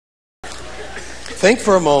Think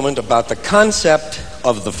for a moment about the concept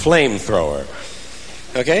of the flamethrower.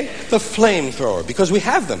 Okay? The flamethrower, because we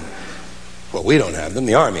have them. Well, we don't have them,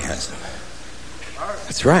 the Army has them.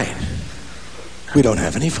 That's right. We don't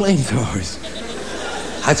have any flamethrowers.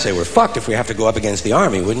 I'd say we're fucked if we have to go up against the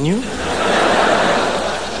Army, wouldn't you?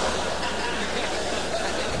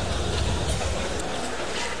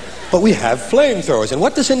 But we have flamethrowers. And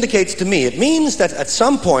what this indicates to me, it means that at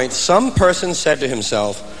some point, some person said to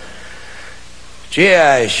himself, gee,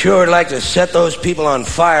 I sure would like to set those people on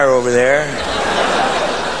fire over there.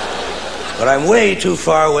 But I'm way too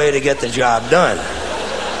far away to get the job done.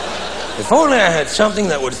 If only I had something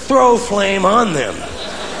that would throw flame on them.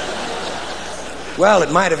 Well,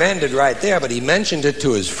 it might have ended right there, but he mentioned it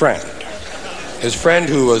to his friend. His friend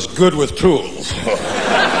who was good with tools.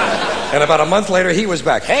 And about a month later, he was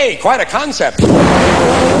back. Hey, quite a concept.